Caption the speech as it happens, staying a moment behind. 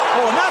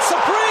Oh, and that's a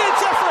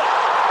brilliant effort.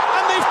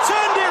 And they've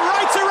turned it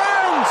right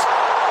around.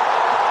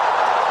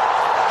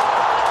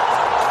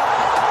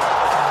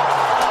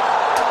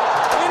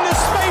 In the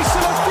space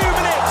of a few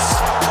minutes,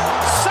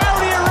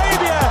 Saudi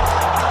Arabia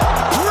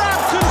grab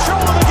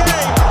control of the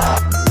game.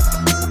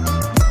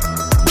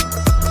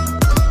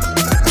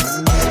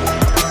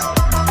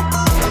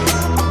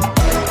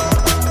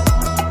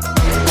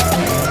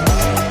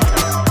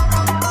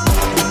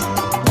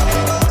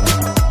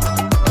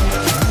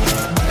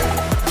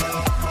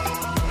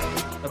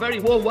 Very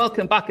warm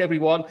welcome back,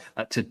 everyone,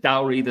 to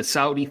Dawri, the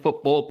Saudi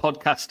football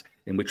podcast,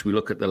 in which we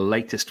look at the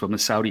latest from the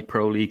Saudi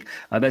Pro League.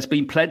 There's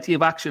been plenty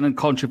of action and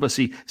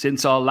controversy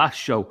since our last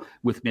show.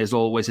 With me, as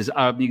always, is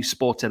Arab News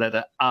sports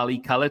editor Ali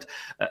Khaled.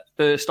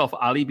 First off,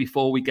 Ali,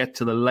 before we get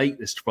to the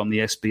latest from the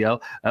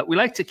SPL, we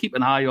like to keep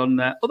an eye on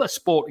other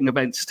sporting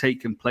events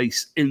taking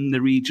place in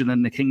the region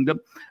and the kingdom.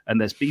 And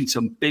there's been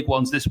some big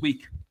ones this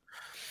week.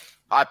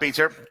 Hi,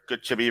 Peter.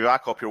 Good to be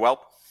back. Hope you're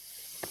well.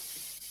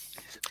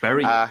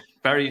 Very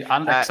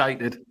and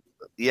excited.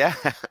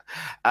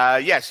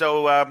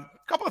 So a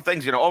couple of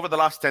things, over the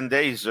last 10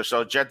 days or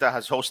so, Jeddah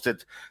has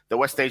hosted the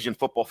West Asian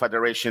Football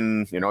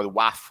Federation, the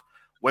WAF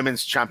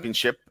Women's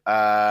Championship.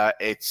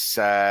 It's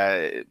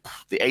the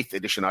 8th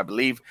edition, I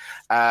believe.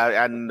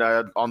 And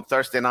on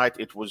Thursday night,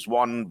 it was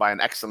won by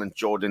an excellent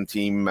Jordan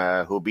team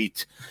who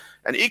beat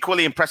an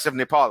equally impressive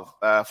Nepal,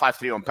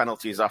 5-3 on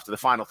penalties after the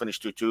final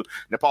finished 2-2.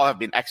 Nepal have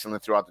been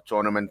excellent throughout the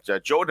tournament.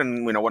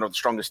 Jordan, one of the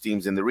strongest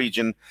teams in the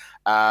region.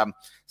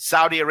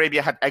 Saudi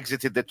Arabia had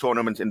exited the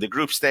tournament in the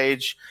group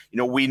stage.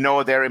 We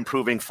know they're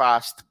improving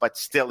fast, but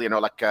still,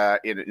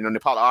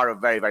 Nepal are a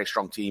very, very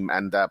strong team.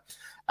 And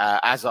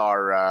as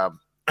are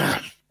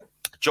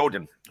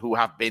Jordan, who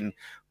have been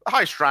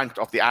highest ranked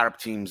of the Arab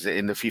teams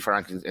in the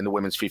FIFA rankings, in the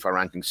women's FIFA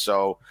rankings.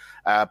 So,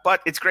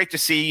 but it's great to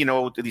see,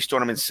 these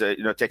tournaments,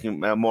 taking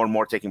more and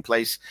more taking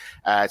place.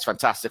 It's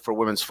fantastic for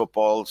women's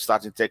football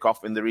starting to take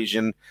off in the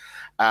region.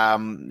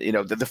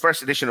 The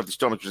first edition of this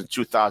tournament was in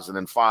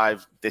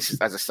 2005. This is,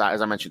 as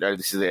I mentioned earlier,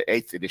 this is the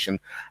 8th edition.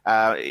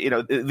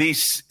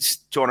 These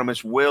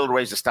tournaments will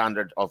raise the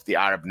standard of the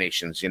Arab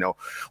nations.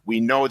 We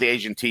know the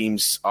Asian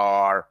teams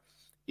are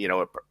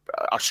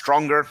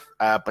stronger,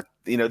 but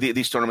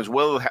these tournaments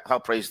will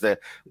help raise the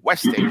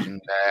West Asian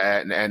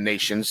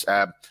nations.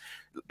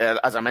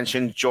 As I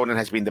mentioned, Jordan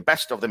has been the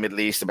best of the Middle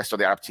East, the best of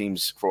the Arab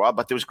teams for a while,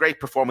 but there was great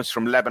performance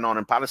from Lebanon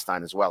and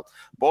Palestine as well.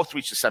 Both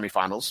reached the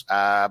semi-finals.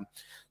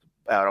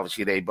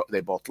 Obviously,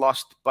 they both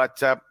lost,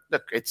 but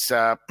look, it's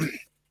like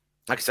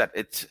I said,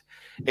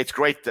 it's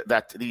great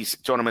that these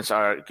tournaments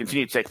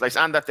continue to take place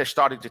and that they're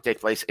starting to take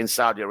place in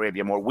Saudi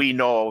Arabia more. We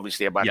know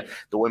obviously about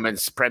the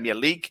Women's Premier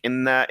League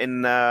in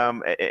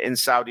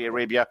Saudi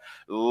Arabia.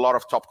 A lot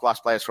of top class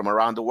players from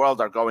around the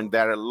world are going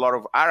there. A lot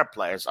of Arab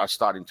players are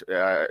starting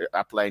to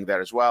are playing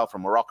there as well,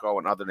 from Morocco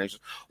and other nations.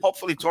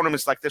 Hopefully,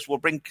 tournaments like this will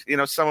bring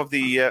some of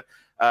the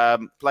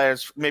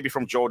players maybe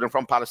from Jordan,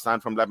 from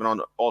Palestine, from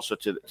Lebanon, also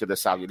to the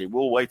Saudi League.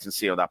 We'll wait and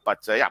see on that.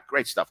 But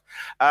great stuff.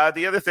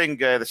 The other thing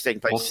that's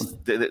taking place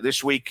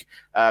this week,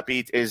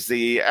 Pete, is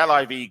the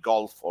LIV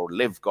Golf, or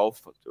Live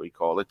Golf, what do we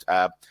call it,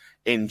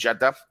 in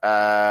Jeddah.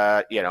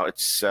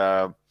 It's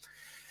the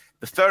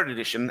 3rd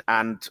edition.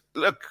 And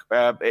look,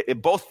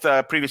 both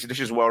previous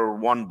editions were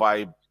won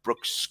by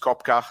Brooks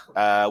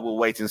Koepka. We'll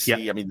wait and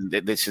see. I mean,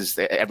 this is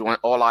everyone.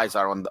 All eyes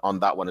are on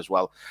that one as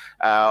well.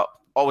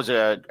 Always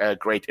a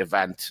great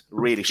event,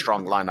 really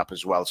strong lineup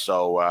as well.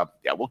 So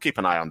we'll keep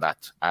an eye on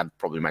that and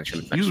probably mention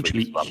it next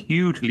week as well.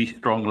 Hugely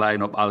strong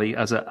lineup, Ali.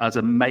 As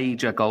a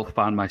major golf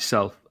fan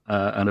myself,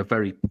 and a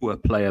very poor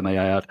player, may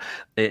I add,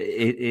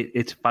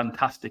 it's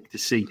fantastic to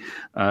see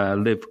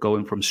Liv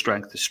going from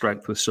strength to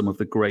strength with some of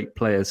the great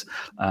players,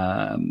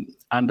 and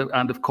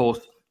of course,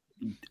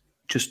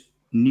 just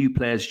new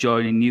players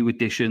joining, new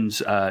additions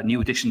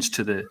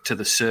to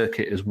the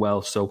circuit as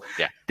well. So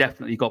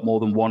definitely got more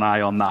than one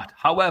eye on that.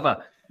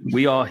 However,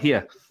 we are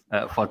here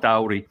for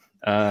Dawri.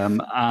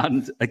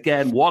 And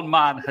again, one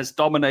man has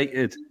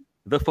dominated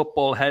the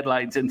football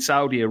headlines in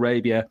Saudi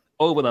Arabia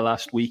over the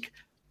last week.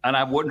 And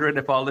I'm wondering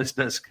if our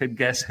listeners can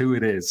guess who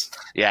it is.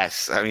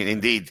 Yes, I mean,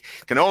 indeed,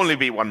 can only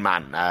be one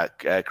man.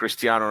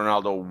 Cristiano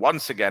Ronaldo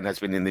once again has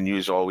been in the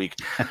news all week.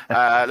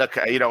 Look,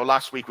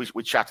 last week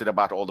we chatted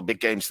about all the big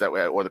games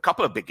or the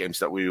couple of big games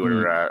that we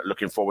were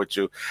looking forward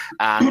to,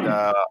 and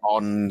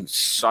on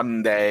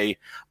Sunday,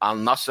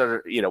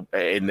 Al-Nassr,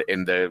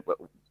 in the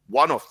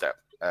one of the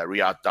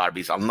Riyadh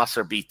derbies,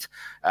 Al-Nassr beat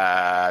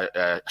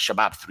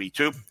Al-Shabab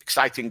 3-2.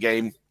 Exciting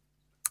game.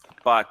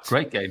 But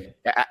great game.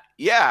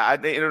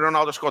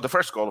 Ronaldo scored the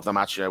first goal of the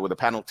match with a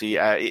penalty.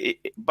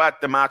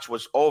 But the match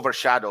was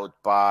overshadowed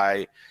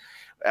by,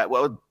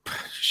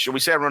 should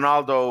we say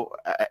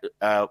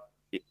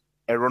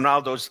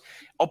Ronaldo's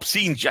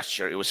obscene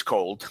gesture, it was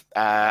called,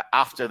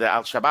 after the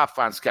Al-Shabab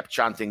fans kept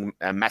chanting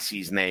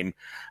Messi's name.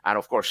 And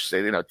of course,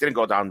 it didn't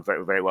go down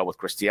very, very well with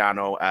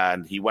Cristiano.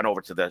 And he went over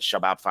to the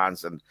Shabab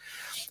fans and,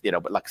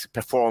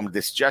 performed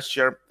this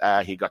gesture.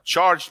 He got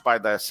charged by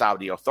the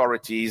Saudi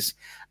authorities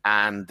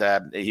and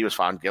he was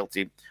found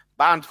guilty,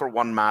 banned for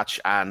one match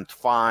and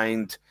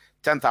fined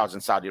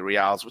 10,000 Saudi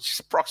riyals, which is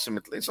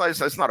approximately,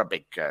 it's not a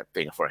big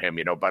thing for him,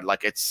 but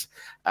like it's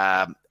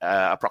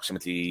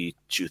approximately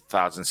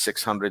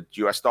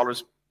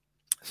 $2,600.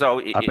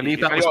 So I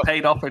believe that was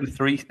paid off in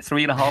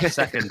 3.5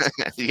 seconds.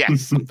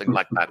 Yes, something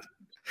like that.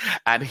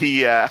 And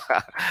he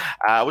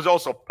was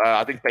also,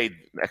 I think, paid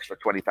an extra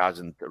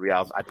 20,000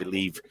 riyals, I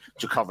believe,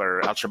 to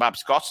cover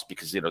Al-Shabab's costs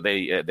because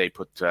they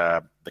put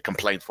the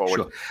complaint forward.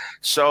 Sure.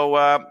 So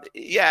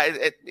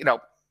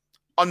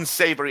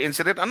unsavory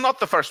incident, and not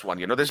the first one.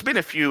 There's been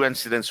a few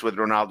incidents with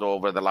Ronaldo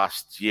over the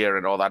last year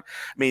and all that.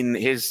 I mean,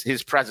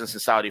 his presence in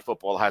Saudi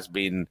football has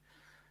been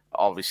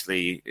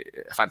obviously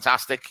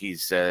fantastic.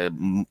 He's,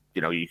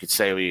 you could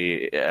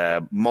say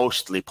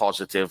mostly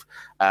positive.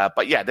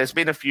 But yeah, there's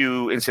been a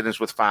few incidents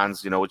with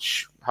fans,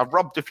 which have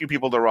rubbed a few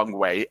people the wrong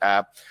way.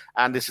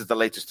 And this is the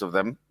latest of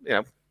them.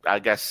 I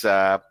guess,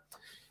 that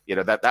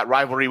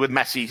rivalry with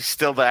Messi is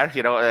still there,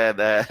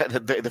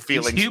 the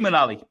feelings. He's human,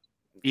 Ali.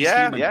 He's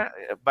human. Yeah.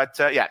 But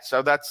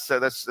so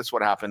that's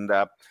what happened.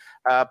 But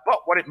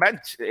what it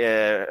meant,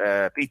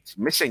 Pete,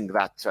 missing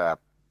that,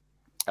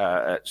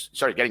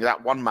 getting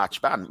that one match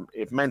ban,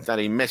 it meant that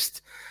he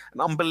missed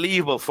an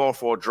unbelievable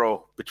 4-4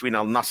 draw between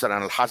Al-Nassr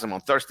and Al-Hazem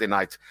on Thursday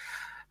night.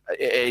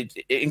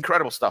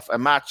 Incredible stuff. A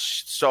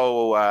match.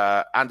 So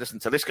Anderson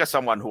Talisca,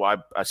 someone who I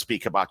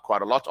speak about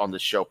quite a lot on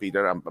this show,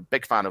 Peter, I'm a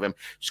big fan of him,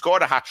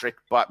 scored a hat-trick,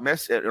 but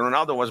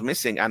Ronaldo was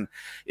missing. And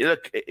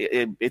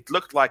it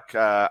looked like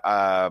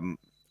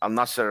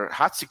Al-Nassr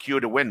had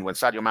secured a win when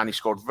Sadio Mane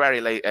scored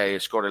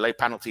scored a late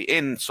penalty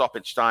in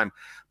stoppage time.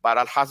 But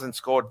Al-Hazem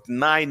scored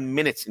 9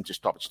 minutes into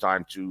stoppage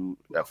time to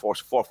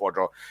force a 4-4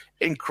 draw.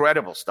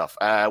 Incredible stuff,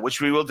 which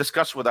we will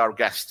discuss with our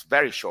guest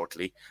very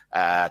shortly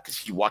because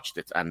he watched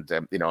it and,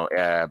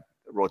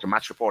 wrote a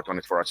match report on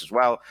it for us as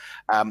well.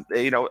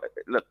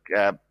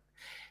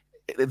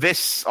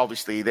 This,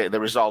 obviously,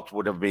 the result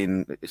would have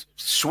been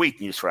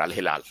sweet news for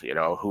Al-Hilal,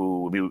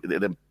 who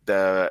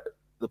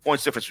the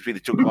points difference between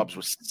the two clubs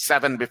was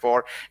 7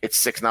 before. It's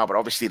 6 now, but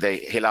obviously the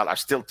Hilal are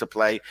still to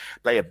play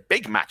a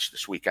big match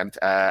this weekend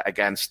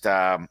against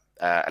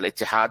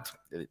Al-Ittihad,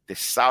 the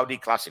Saudi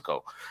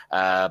Clasico.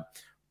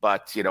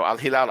 But,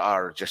 Al-Hilal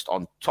are just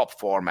on top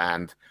form,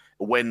 and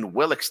a win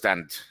will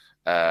extend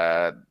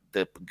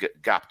the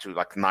gap to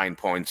like 9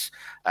 points.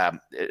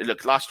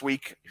 Look, last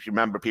week, if you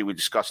remember, Pete, we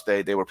discussed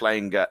they were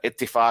playing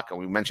Ittifaq, and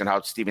we mentioned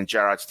how Steven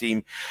Gerrard's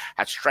team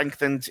had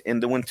strengthened in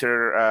the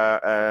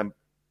winter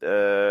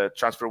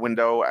transfer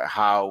window,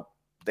 how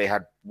they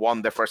had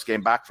won their first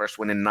game back, first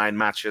win in 9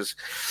 matches.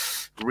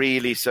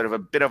 Really sort of a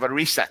bit of a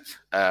reset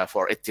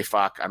for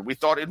Ittifaq, and we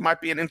thought it might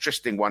be an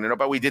interesting one,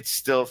 but we did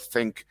still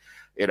think,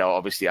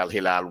 obviously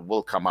Al-Hilal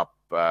will come up,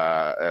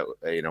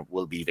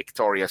 will be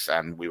victorious,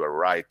 and we were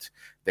right.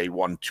 They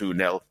won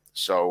 2-0.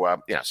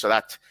 So, so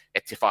that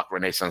Ittifaq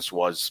renaissance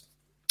was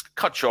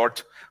cut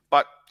short,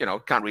 but,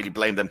 can't really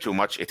blame them too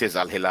much. It is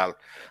Al-Hilal.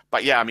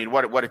 But yeah, I mean,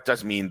 what it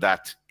does mean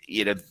that,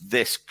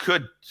 this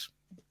could,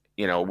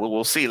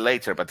 we'll see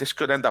later, but this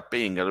could end up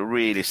being a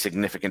really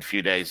significant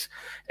few days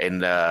in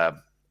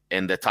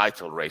the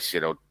title race.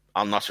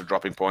 Al-Nassr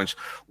dropping points.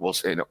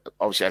 Obviously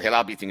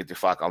Al-Hilal beating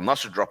Ittifaq,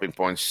 Al-Nassr dropping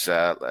points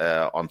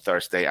on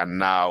Thursday, and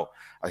now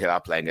Al-Hilal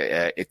playing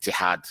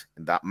Ittihad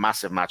in that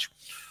massive match.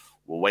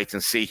 We'll wait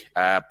and see.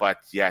 But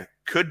yeah,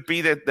 could be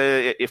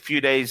a few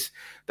days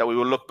that we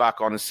will look back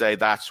on and say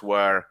that's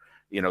where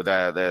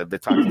the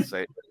title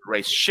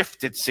race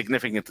shifted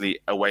significantly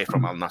away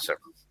from Al-Nassr.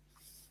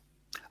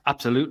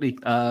 Absolutely.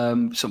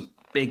 Some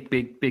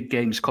big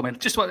games coming.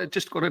 Just wanted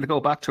to go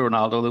back to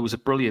Ronaldo. There was a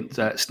brilliant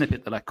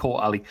snippet that I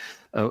caught, Ali,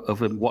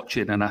 of him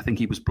watching, and I think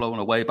he was blown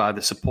away by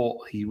the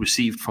support he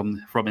received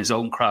from his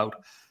own crowd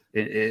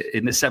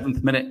in the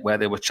 7th minute, where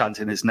they were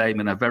chanting his name,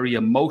 and a very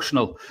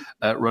emotional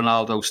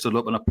Ronaldo stood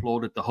up and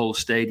applauded the whole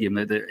stadium.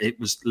 It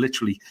was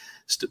literally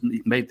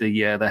made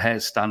the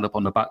hairs stand up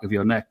on the back of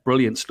your neck.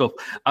 Brilliant stuff,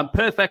 and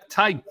perfect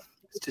time.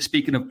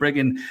 Speaking of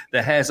bringing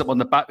the hairs up on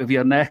the back of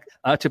your neck,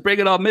 to bring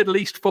in our Middle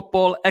East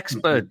football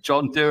expert,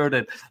 John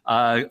Duerden.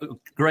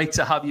 Great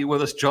to have you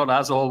with us, John,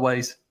 as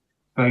always.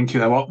 Thank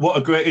you. What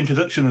a great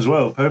introduction as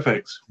well.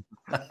 Perfect.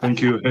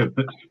 Thank you.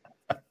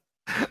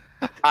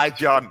 Hi,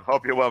 John.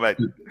 Hope you're well, mate.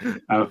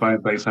 I'm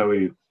fine, thanks. How are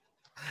you?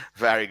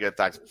 Very good,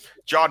 thanks.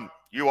 John,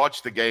 you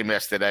watched the game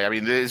yesterday. I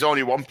mean, there's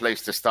only one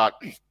place to start.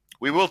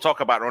 We will talk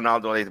about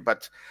Ronaldo later,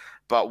 but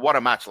what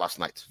a match last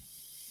night.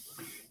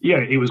 Yeah,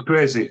 it was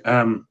crazy.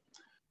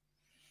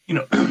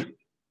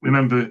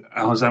 Remember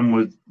Al-Hazem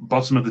was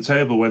bottom of the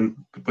table when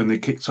they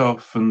kicked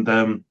off, and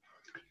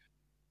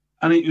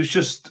it was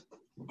just,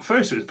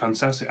 first, it was a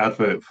fantastic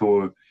advert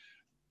for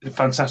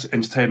fantastic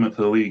entertainment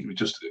for the league. It was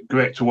just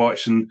great to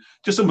watch, and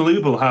just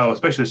unbelievable how,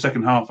 especially the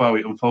second half, how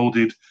it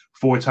unfolded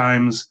 4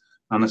 times.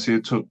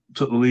 Al-Nassr took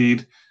the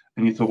lead,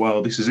 and you thought,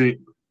 well, this is it.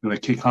 Going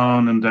to kick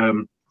on, and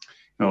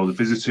the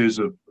visitors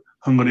have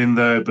hung on in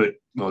there, but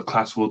the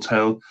class will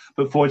tell.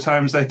 But 4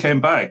 times they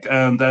came back,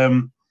 and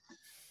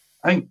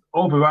I think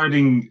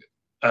overriding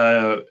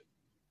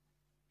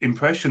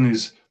impression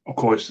is, of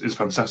course, it's a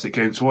fantastic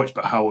game to watch,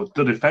 but how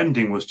the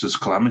defending was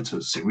just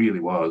calamitous. It really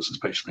was,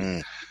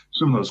 especially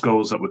some of those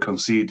goals that were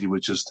conceded were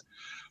just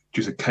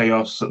due to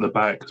chaos at the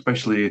back,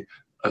 especially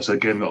as the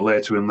game got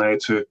later and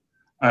later.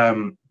 I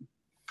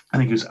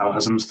think it was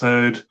Al-Hazem's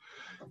third.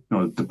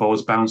 The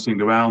ball's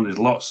bouncing around. There's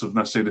lots of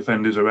Nassr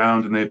defenders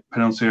around in the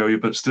penalty area,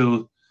 but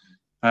still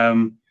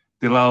they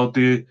allowed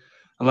the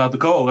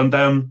goal. And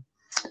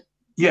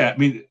I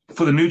mean,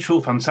 for the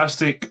neutral,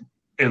 fantastic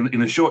in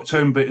the short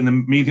term, but in the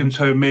medium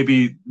term,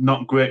 maybe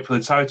not great for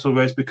the title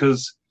race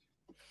because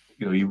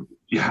you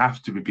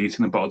have to be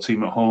beating the bottom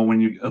team at home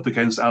when you're up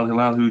against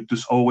Al-Hilal, who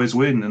just always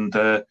win.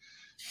 And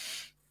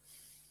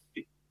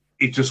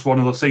it's just one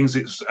of those things.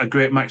 It's a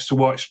great match to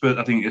watch, but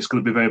I think it's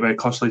going to be very, very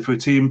costly for a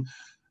team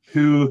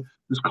who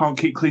just can't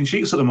keep clean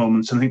sheets at the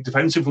moment. And I think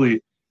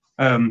defensively,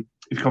 if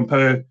you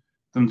compare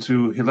them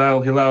to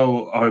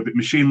Hilal are a bit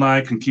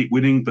machine-like and keep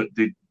winning, but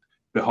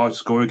they're hard to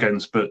score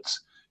against. But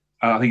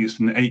I think it's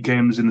been 8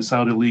 games in the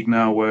Saudi League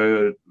now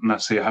where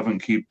Nassr haven't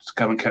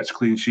kept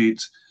clean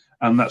sheets,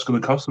 and that's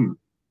going to cost them.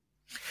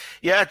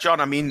 Yeah, John,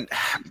 I mean,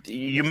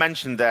 you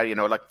mentioned there,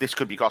 this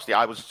could be costly.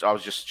 I was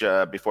just,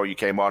 before you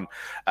came on,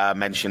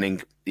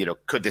 mentioning,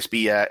 could this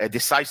be a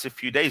decisive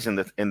few days in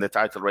the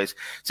title race?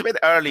 It's a bit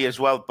early as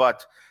well,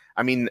 but,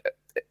 I mean,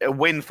 a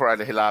win for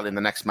Al-Hilal in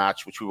the next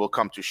match, which we will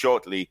come to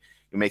shortly,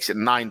 it makes it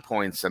 9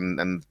 points,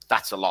 and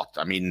that's a lot.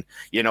 I mean,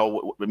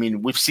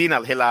 we've seen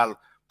Al-Hilal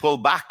pull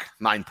back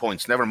 9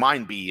 points, never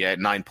mind be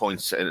 9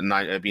 points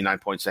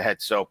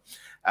ahead. So,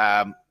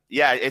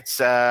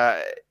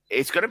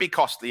 it's going to be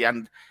costly,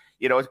 and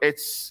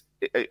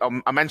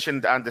I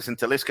mentioned Anderson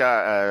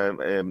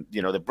Talisca.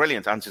 The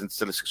brilliant Anderson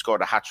Talisca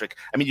scored a hat trick.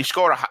 I mean, you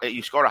score a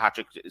hat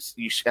trick,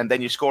 and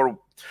then you score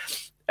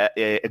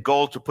a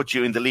goal to put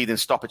you in the lead in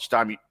stoppage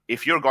time.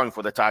 If you're going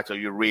for the title,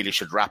 you really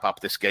should wrap up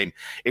this game.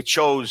 It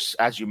shows,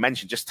 as you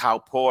mentioned, just how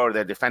poor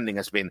their defending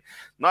has been.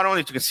 Not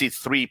only to concede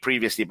 3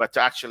 previously, but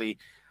to actually,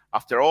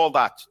 after all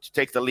that, to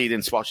take the lead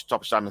in stoppage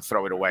time and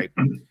throw it away.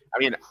 I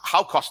mean,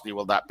 how costly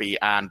will that be?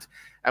 And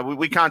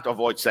we can't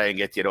avoid saying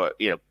it.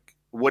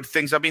 Would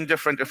things have been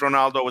different if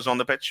Ronaldo was on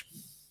the pitch?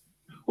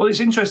 Well, it's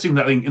interesting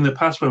that in the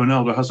past when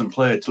Ronaldo hasn't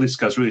played,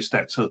 Talisca's really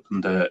stepped up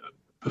and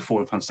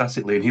performed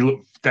fantastically, and he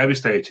looked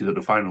devastated at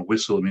the final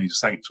whistle. I mean, he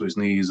sank to his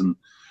knees, and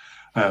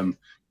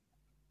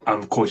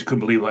of course, you couldn't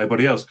believe like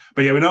everybody else.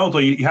 But yeah,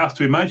 Ronaldo, you have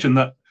to imagine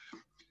that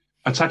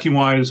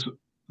attacking-wise,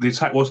 the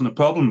attack wasn't a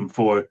problem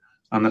for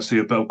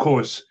Al-Nassr. But of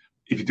course,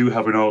 if you do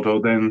have Ronaldo,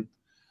 then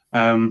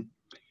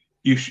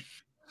you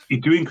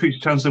do increase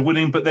your chance of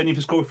winning, but then if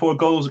you score 4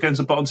 goals against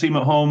a bottom team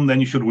at home, then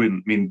you should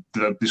win. I mean,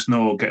 there's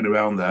no getting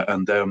around that.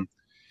 And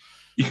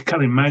you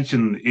can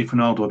imagine if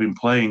Ronaldo had been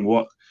playing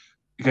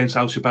against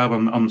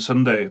Al-Shabab on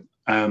Sunday.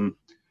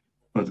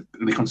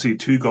 They conceded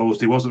 2 goals.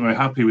 They wasn't very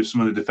happy with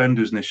some of the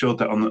defenders, and they showed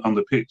that on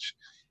the pitch.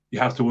 You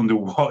have to wonder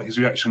what his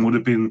reaction would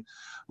have been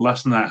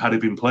last night had he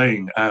been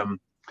playing.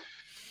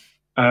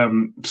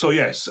 So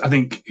yes, I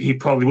think he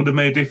probably would have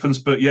made a difference.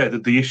 But yeah,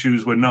 the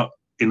issues were not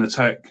in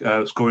attack,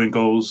 scoring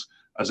goals.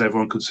 As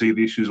everyone could see,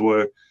 the issues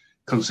were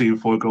conceding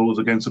 4 goals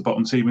against the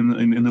bottom team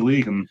in the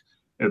league, and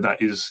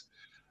that is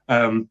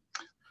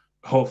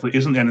hopefully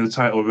isn't the end of the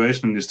title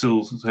race. And there's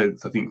still,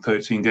 I think,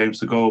 13 games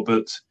to go,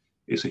 but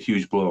it's a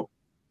huge blow.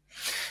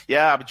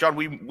 Yeah, but John,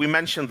 we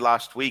mentioned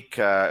last week,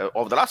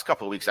 over the last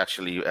couple of weeks,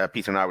 actually,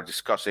 Peter and I were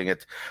discussing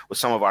it with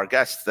some of our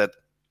guests that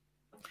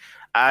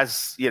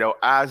as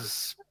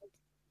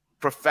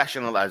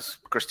professional as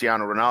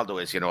Cristiano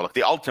Ronaldo is, like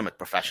the ultimate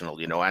professional,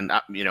 and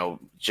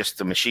just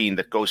the machine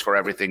that goes for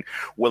everything,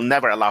 will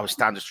never allow his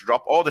standards to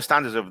drop, or the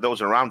standards of those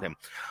around him.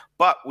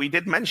 But we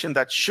did mention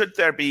that should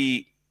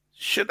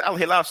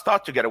Al-Hilal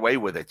start to get away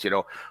with it,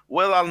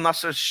 will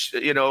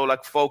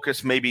Al-Nassr,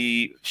 focus,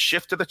 maybe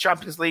shift to the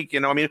Champions League?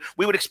 I mean,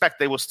 we would expect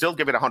they will still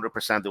give it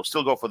 100%. They'll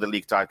still go for the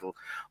league title.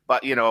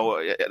 But, like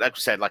I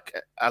said,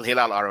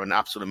 Al-Hilal are an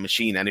absolute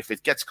machine. And if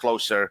it gets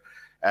closer,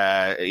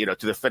 to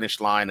the finish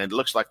line, and it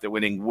looks like they're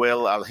winning,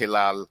 will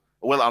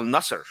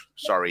Al-Nassr,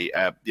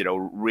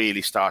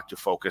 really start to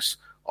focus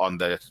on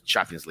the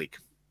Champions League?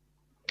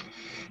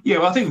 Yeah,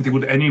 well, I think they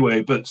would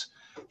anyway, but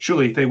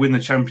surely if they win the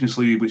Champions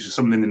League, which is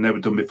something they've never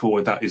done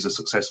before, that is a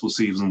successful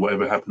season,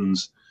 whatever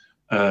happens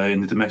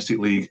in the domestic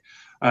league.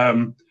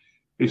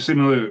 It's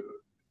similar,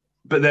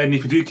 but then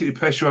if you do keep the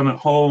pressure on at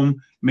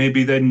home,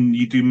 maybe then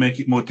you do make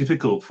it more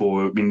difficult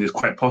it's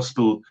quite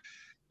possible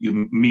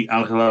you meet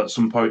Al-Hilal at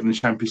some point in the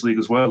Champions League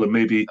as well, and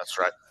maybe that's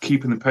right.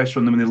 Keeping the pressure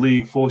on them in the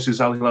league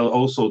forces Al-Hilal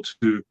also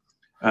to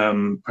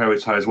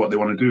prioritise what they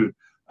want to do.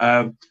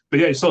 But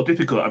yeah, it's so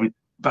difficult. I mean,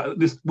 but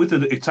with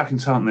the attacking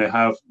talent they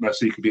have,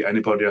 Nassr could beat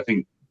anybody. I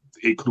think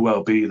it could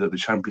well be that the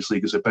Champions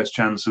League is the best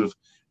chance of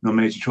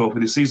major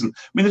trophy this season.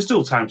 I mean, there's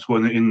still time to go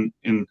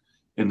in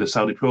the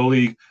Saudi Pro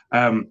League.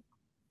 At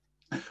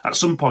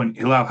some point,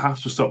 Hilal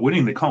have to stop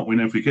winning. They can't win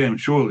every game,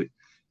 surely,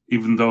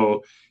 even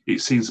though it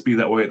seems to be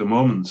that way at the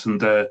moment. And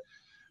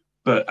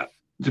but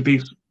to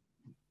be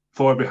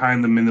far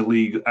behind them in the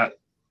league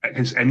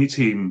against any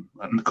team,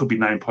 and it could be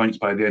 9 points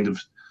by the end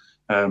of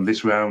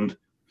this round,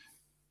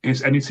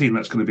 against any team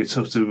that's going to be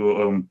tough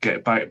to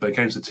get back. But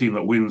against a team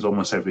that wins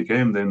almost every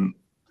game, then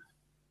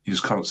you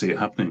just can't see it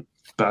happening.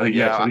 But I think,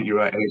 I think you're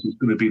right. It's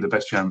going to be the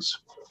best chance.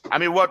 I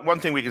mean, one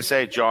thing we can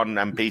say, John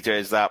and Peter,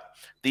 is that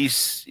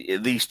these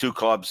two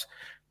clubs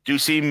do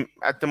seem,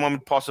 at the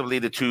moment, possibly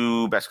the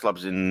two best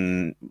clubs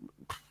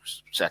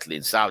certainly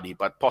in Saudi,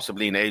 but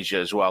possibly in Asia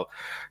as well.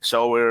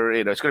 So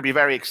it's going to be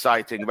very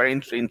exciting, very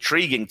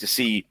intriguing to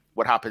see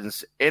what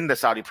happens in the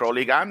Saudi Pro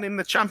League and in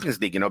the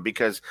Champions League,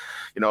 because,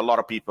 a lot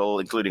of people,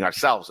 including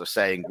ourselves, are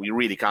saying we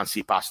really can't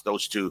see past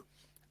those two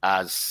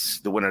as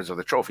the winners of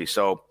the trophy.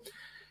 So,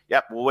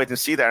 we'll wait and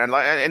see there.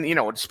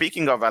 And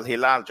speaking of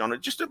Al-Hilal, John,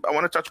 I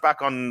want to touch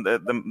back on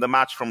the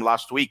match from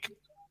last week.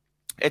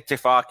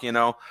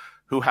 Ittihad,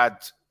 who had,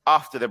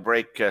 after the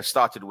break,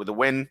 started with a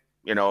win,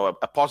 a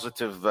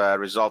positive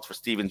result for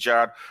Steven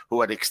Gerrard, who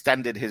had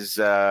extended his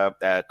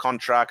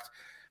contract,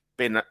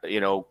 been,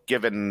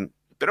 given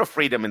a bit of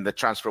freedom in the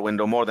transfer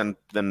window, more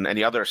than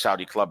any other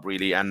Saudi club,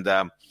 really.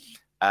 And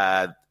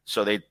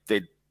so they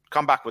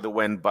come back with a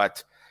win,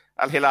 but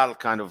Al-Hilal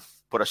kind of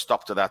put a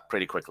stop to that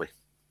pretty quickly.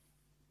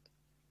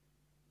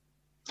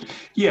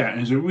 Yeah, it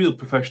was a real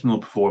professional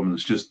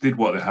performance, just did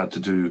what they had to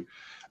do.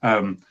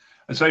 I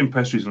was very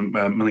impressed with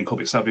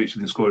Milinkovic Savic,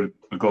 and he scored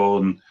a goal,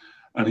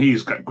 and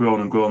he's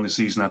grown and grown this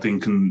season, I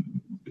think, and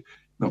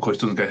of course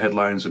doesn't get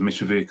headlines of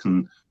Mitrovic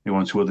and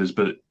one or two others,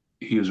 but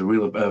he was a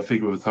real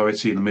figure of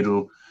authority in the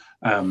middle.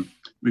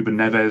 Ruben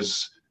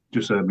Neves,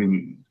 don't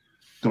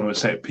want to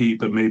say it, Pete,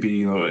 but maybe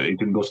he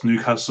didn't go to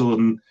Newcastle,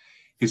 and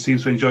he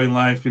seems to be enjoying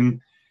life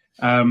in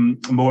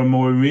more and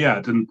more in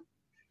Riyadh. And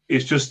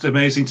it's just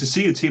amazing to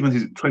see a team of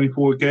these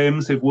 24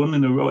 games they've won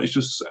in a row. It's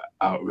just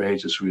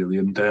outrageous, really.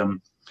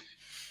 And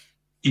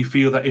you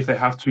feel that if they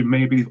have to,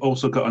 maybe they've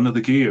also got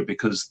another gear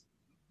because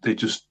they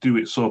just do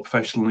it so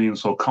professionally and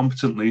so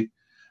competently.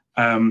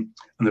 And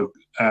they're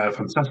a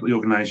fantastically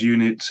organised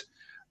unit.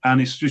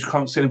 And it's just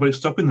can't see anybody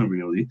stopping them,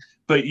 really.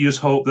 But you just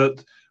hope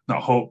that,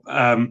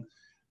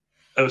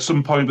 at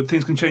some point, but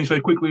things can change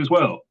very quickly as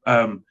well.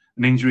 An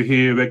injury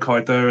here, red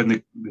card there, and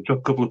they drop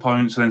a couple of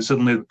points, and then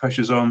suddenly the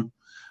pressure's on.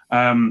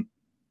 And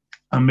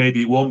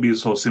maybe it won't be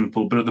so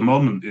simple, but at the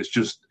moment, it's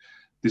just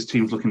this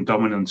team's looking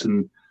dominant.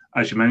 And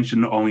as you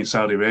mentioned, not only in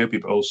Saudi Arabia,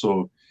 but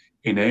also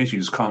in Asia,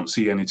 you just can't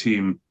see any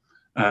team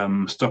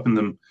stopping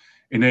them.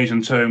 In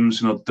Asian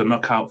terms, the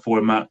knockout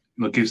format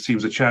gives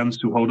teams a chance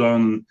to hold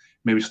on and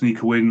maybe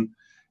sneak a win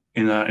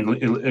in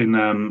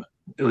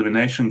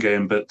elimination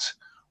game. But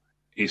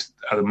it's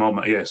at the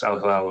moment, yes,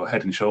 Al-Hilal are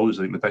head and shoulders,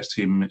 I think, the best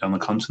team on the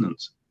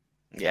continent.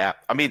 Yeah,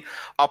 I mean,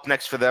 up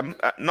next for them,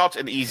 not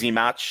an easy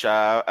match,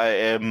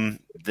 the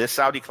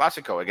Saudi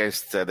Clasico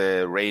against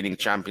the reigning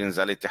champions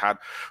Al-Ittihad,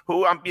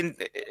 who,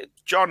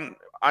 John,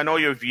 I know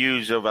your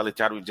views of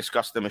Al-Ittihad. We've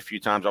discussed them a few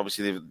times.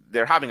 Obviously,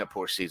 they're having a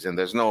poor season.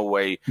 There's no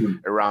way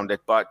around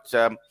it. But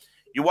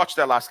you watched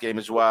their last game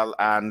as well,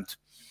 and,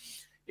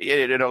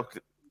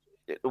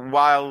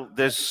 while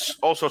there's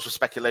all sorts of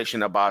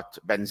speculation about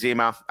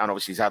Benzema, and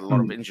obviously he's had a lot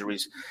of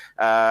injuries,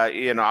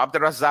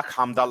 Abdurrazzaq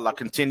Hamdallah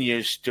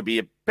continues to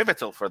be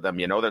pivotal for them.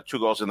 There are 2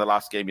 goals in the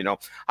last game.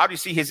 How do you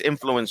see his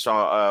influence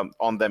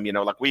on them?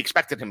 We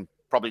expected him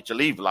probably to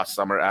leave last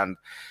summer, and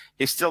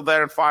he's still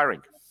there and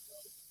firing.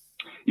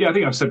 Yeah, I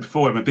think I've said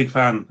before, I'm a big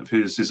fan of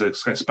his. He's a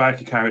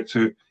spiky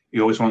character. He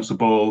always wants the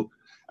ball.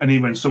 And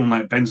even when someone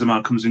like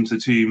Benzema comes into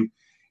the team,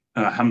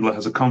 Hamdallah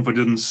has a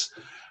confidence.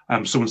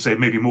 Someone say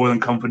maybe more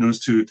than confidence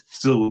to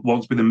still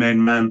want to be the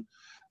main man.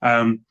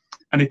 And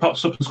he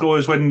pops up and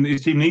scores when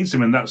his team needs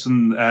him. And that's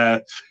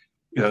what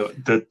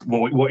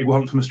you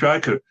want from a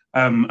striker.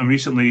 And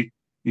recently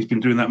he's been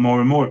doing that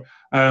more and more.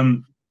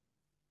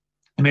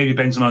 Maybe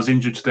Benzema's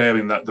injured today. I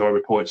mean, there are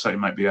reports that he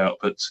might be out,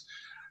 but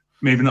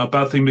maybe not a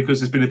bad thing because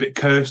he's been a bit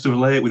cursed of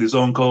late with his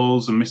own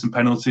goals and missing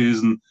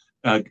penalties and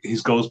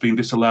his goals being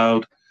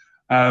disallowed.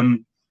 I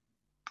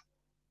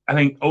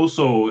think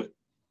also,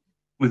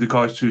 with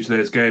regards to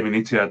today's game, in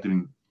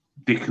Ittihad,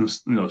 they can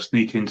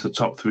sneak into the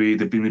top 3.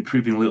 They've been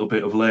improving a little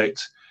bit of late.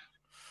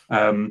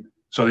 So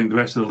I think the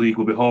rest of the league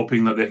will be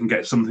hoping that they can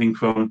get something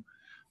from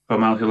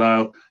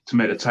Al-Hilal to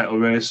make the title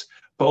race.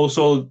 But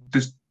also,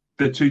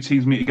 the 2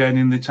 teams meet again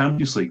in the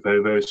Champions League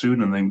very, very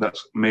soon. And I think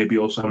that's maybe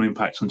also have an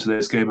impact on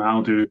today's game.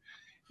 How do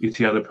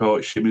Ittihad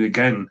approach? I mean,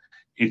 again,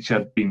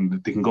 Ittihad,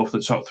 they can go for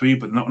the top 3,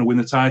 but not going to win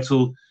the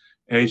title.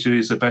 Asia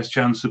is the best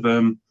chance of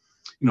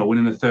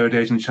winning the 3rd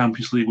Asian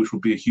Champions League, which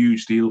would be a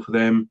huge deal for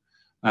them.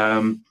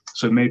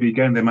 So maybe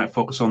again they might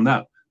focus on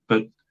that.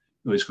 But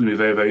it's going to be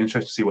very, very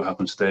interesting to see what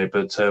happens today.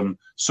 But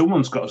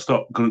someone's got to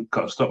stop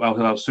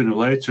Al-Hilal sooner or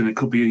later, and it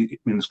could be.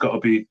 It's got to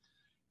be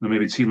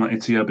maybe a team like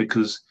Ittihad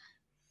because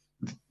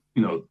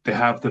they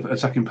have the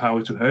attacking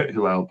power to hurt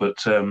Hilal, but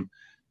can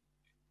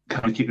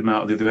we keep them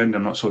out of the other end?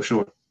 I'm not so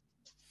sure.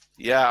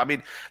 Yeah, I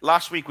mean,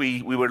 last week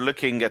we were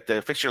looking at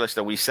the fixture list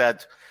and we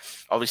said,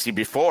 obviously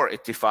before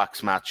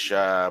Ittifaq's match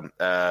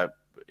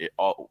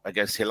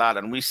against Hilal,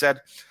 and we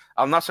said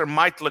Al-Nassr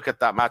might look at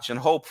that match and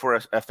hope for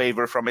a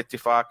favour from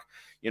Ittifaq,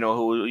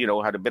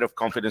 who had a bit of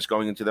confidence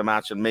going into the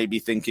match and maybe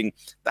thinking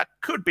that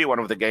could be one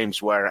of the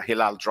games where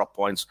Hilal drop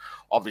points.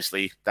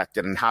 Obviously, that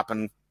didn't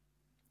happen.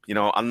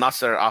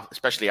 Al-Nassr,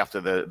 especially after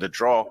the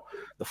draw,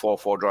 the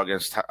 4-4 draw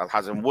against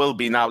Al-Hazem, will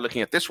be now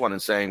looking at this one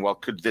and saying, well,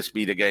 could this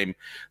be the game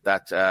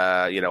that,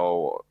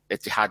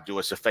 Ittihad do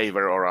us a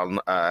favor or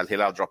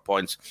Al-Hilal drop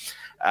points?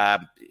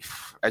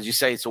 As you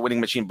say, it's a winning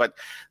machine, but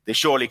they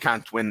surely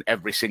can't win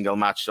every single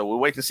match. So we'll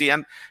wait and see.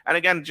 And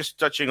again, just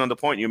touching on the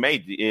point you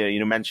made,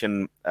 you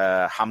mentioned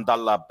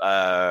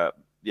Hamdallah,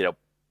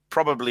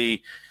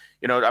 probably,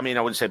 I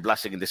wouldn't say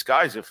blessing in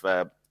disguise if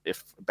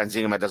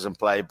Benzema doesn't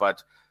play,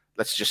 but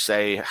let's just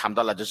say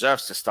Hamdallah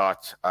deserves to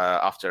start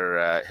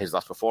after his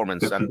last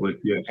performance.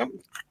 Definitely, and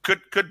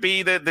could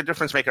be the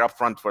difference maker up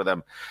front for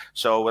them.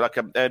 So like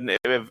a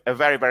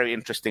very, very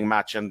interesting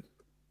match. And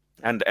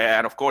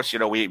of course,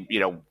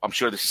 I'm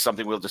sure this is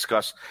something we'll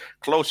discuss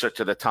closer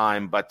to the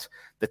time, but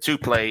the two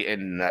play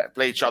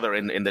each other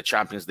in the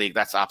Champions League.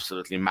 That's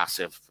absolutely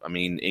massive. I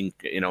mean,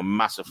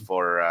 massive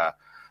for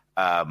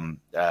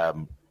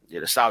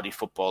Saudi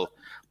football.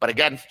 But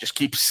again, just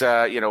keeps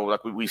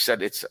like we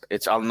said, it's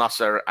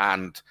Al-Nassr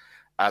and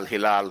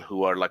Al-Hilal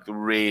who are like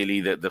really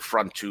the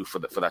front two for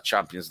that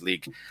Champions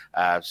League.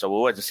 So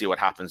we'll wait to see what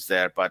happens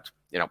there. But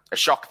a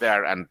shock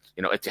there, and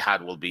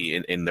Ittihad will be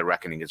in the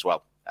reckoning as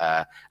well.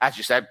 As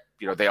you said,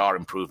 they are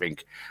improving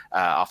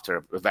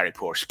after a very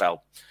poor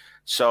spell.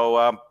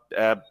 So,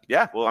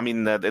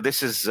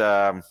 this is...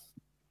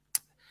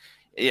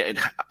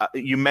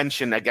 you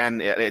mentioned again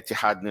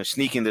Ittihad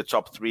sneaking the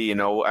top three, and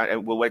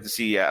we'll wait to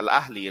see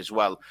Al-Ahli as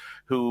well,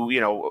 who,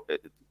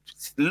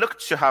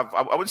 looked to have,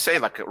 I wouldn't say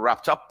like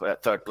wrapped up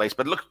third place,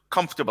 but look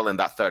comfortable in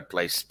that third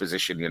place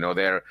position.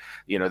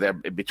 They're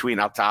between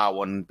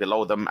Al-Ta'awan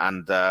below them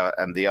and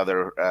the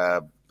other...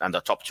 and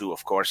the top two,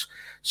 of course.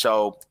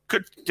 So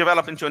could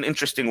develop into an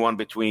interesting one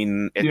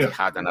between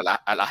Ittihad and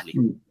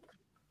Al-Ahli.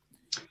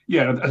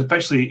 Yeah,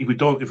 especially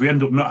if we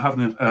end up not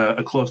having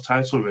a close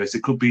title race,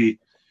 it could be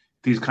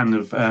these kind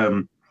of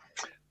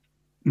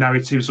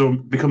narratives will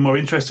become more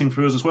interesting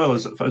for us as well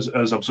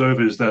as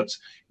observers. That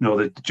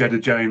the Jeddah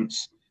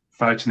Giants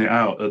fighting it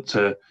out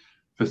for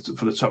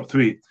the top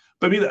three.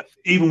 But I mean,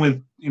 even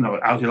with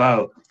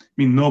Al-Hilal,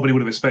 nobody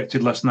would have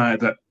expected last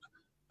night that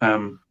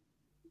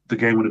the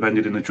game would have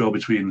ended in a draw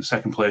between the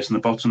second place and the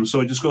bottom.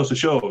 So it just goes to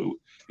show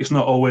it's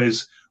not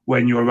always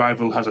when your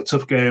rival has a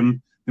tough game,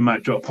 they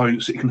might drop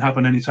points. It can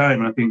happen any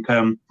time. And I think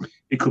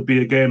it could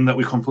be a game that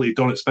we completely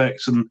don't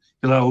expect, and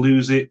Hilal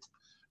lose it.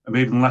 And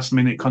maybe in the last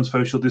minute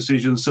controversial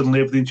decision, suddenly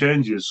everything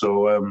changes.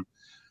 So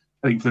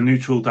I think for the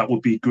neutral, that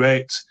would be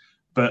great.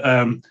 But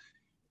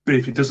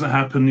if it doesn't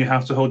happen, you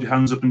have to hold your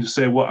hands up and just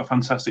say, what a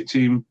fantastic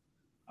team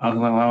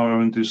Al-Hilal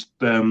are, and just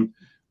do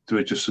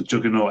it just a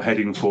juggernaut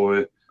heading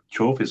for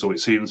trophies, so it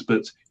seems,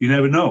 but you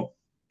never know.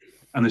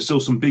 And there's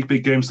still some big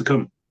games to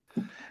come.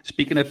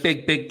 Speaking of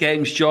big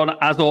games, John,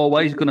 as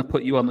always, going to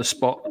put you on the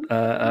spot.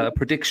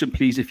 Prediction,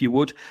 please, if you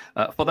would,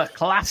 for the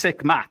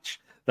classic match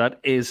that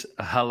is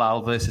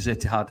Hilal versus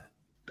Ittihad.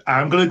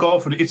 I'm going to go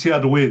for the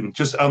Ittihad win,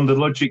 just on the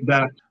logic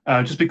that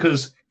just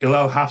because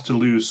Hilal have to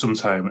lose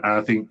sometime. And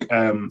I think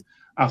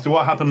after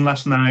what happened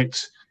last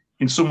night,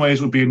 in some ways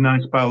it would be a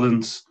nice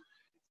balance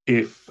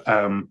if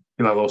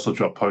Hilal also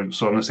dropped points.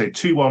 So I'm going to say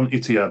 2-1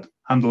 Ittihad.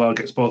 Hamdallah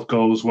gets both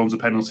goals, one's a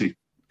penalty.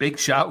 Big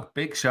shout.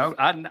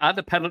 And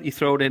a penalty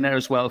thrown in there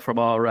as well from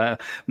our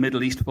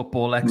Middle East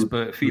football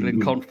expert,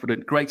 feeling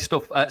confident. Great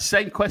stuff.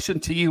 Same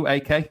question to you,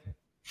 AK.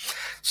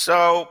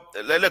 So,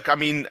 look,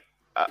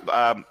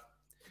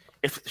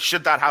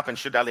 should that happen,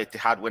 should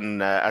Al-Ittihad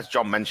win, as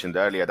John mentioned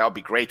earlier, that would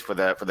be great for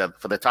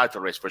the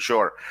title race for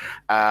sure.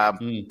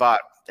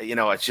 But,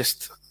 it's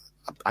just...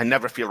 I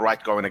never feel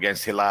right going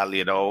against Hilal,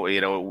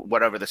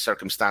 whatever the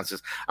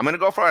circumstances. I'm going to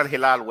go for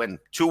Al-Hilal win,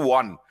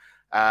 2-1.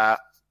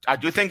 I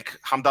do think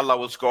Hamdallah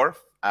will score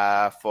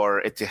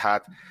for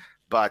Ittihad,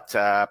 but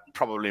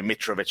probably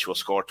Mitrovic will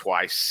score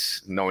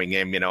twice, knowing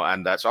him,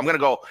 and so I'm going to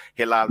go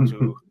Hilal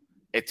to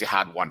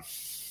Ittihad 1.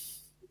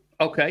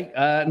 Okay.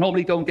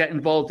 Normally don't get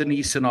involved in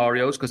these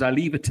scenarios because I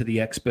leave it to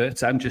the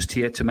experts. I'm just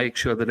here to make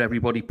sure that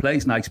everybody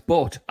plays nice.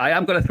 But I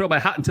am going to throw my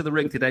hat into the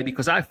ring today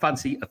because I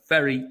fancy a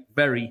very,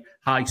 very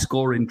high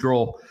scoring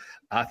draw.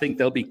 I think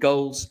there'll be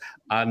goals,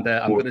 and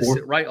I'm going to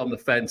sit right on the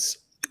fence.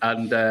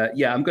 And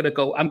I'm going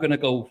to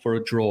go for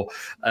a draw.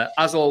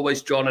 As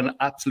always, John, an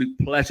absolute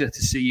pleasure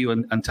to see you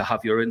and to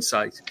have your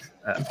insight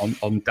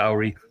on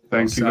Dawri.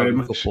 Thank you very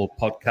much. Football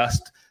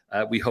podcast.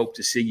 We hope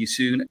to see you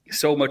soon.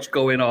 So much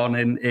going on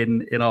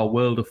in our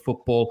world of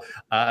football.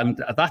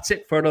 And that's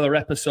it for another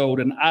episode.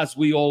 And as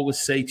we always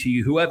say to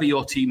you, whoever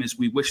your team is,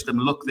 we wish them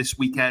luck this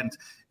weekend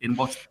in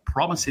what's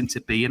promising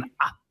to be an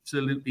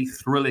absolutely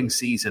thrilling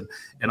season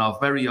in our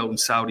very own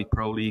Saudi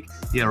Pro League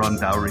here on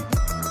Dawri.